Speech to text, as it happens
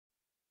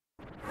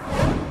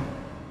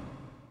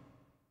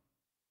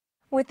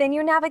Within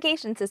your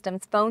navigation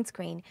system's phone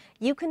screen,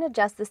 you can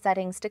adjust the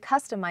settings to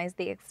customize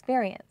the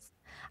experience.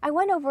 I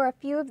went over a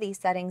few of these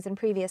settings in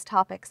previous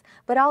topics,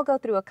 but I'll go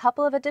through a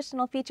couple of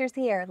additional features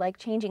here, like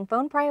changing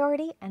phone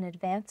priority and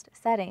advanced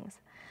settings.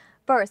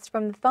 First,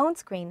 from the phone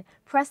screen,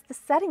 press the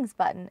Settings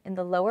button in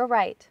the lower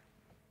right.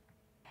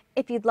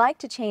 If you'd like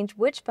to change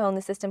which phone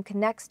the system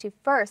connects to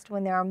first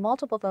when there are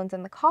multiple phones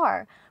in the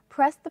car,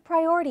 press the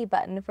Priority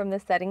button from the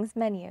Settings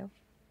menu.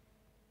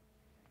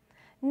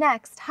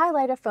 Next,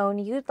 highlight a phone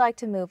you'd like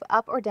to move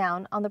up or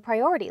down on the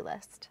priority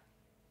list.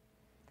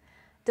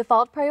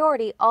 Default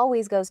priority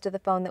always goes to the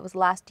phone that was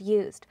last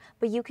used,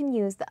 but you can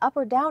use the up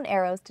or down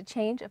arrows to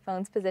change a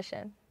phone's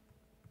position.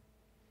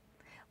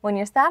 When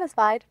you're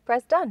satisfied,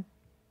 press Done.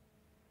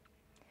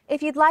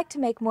 If you'd like to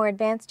make more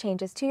advanced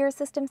changes to your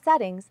system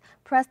settings,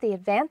 press the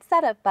Advanced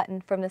Setup button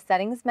from the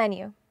Settings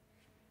menu.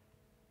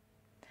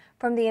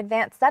 From the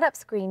Advanced Setup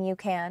screen, you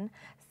can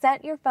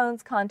set your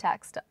phone's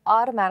contacts to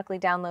automatically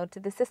download to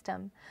the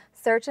system,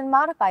 search and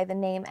modify the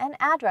name and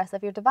address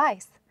of your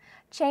device,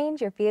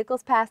 change your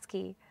vehicle's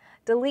passkey,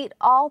 delete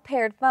all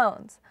paired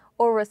phones,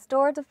 or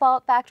restore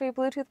default factory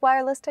Bluetooth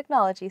wireless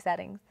technology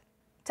settings.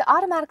 To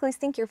automatically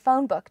sync your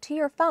phone book to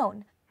your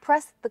phone,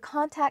 press the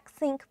Contact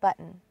Sync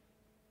button,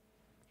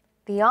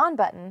 the On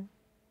button,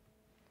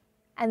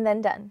 and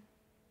then Done.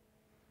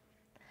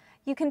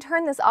 You can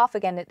turn this off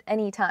again at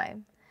any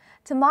time.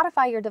 To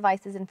modify your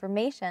device's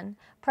information,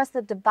 press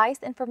the Device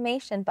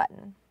Information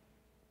button.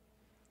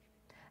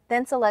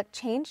 Then select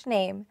Change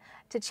Name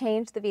to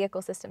change the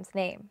vehicle system's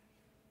name.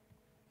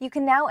 You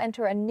can now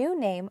enter a new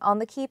name on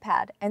the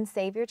keypad and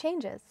save your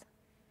changes.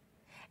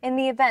 In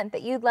the event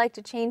that you'd like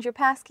to change your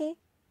passkey,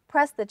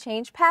 press the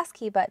Change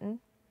Passkey button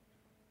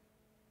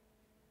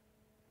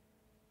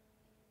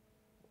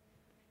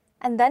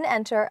and then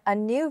enter a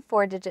new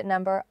 4-digit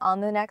number on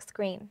the next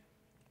screen.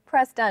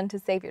 Press Done to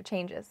save your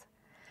changes.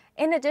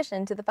 In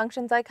addition to the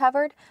functions I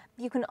covered,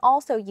 you can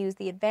also use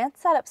the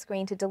Advanced Setup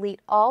screen to delete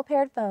all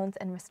paired phones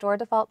and restore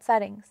default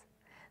settings.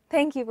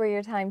 Thank you for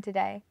your time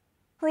today.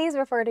 Please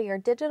refer to your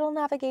Digital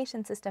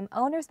Navigation System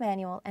Owner's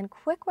Manual and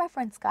Quick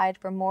Reference Guide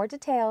for more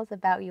details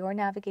about your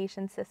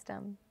navigation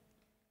system.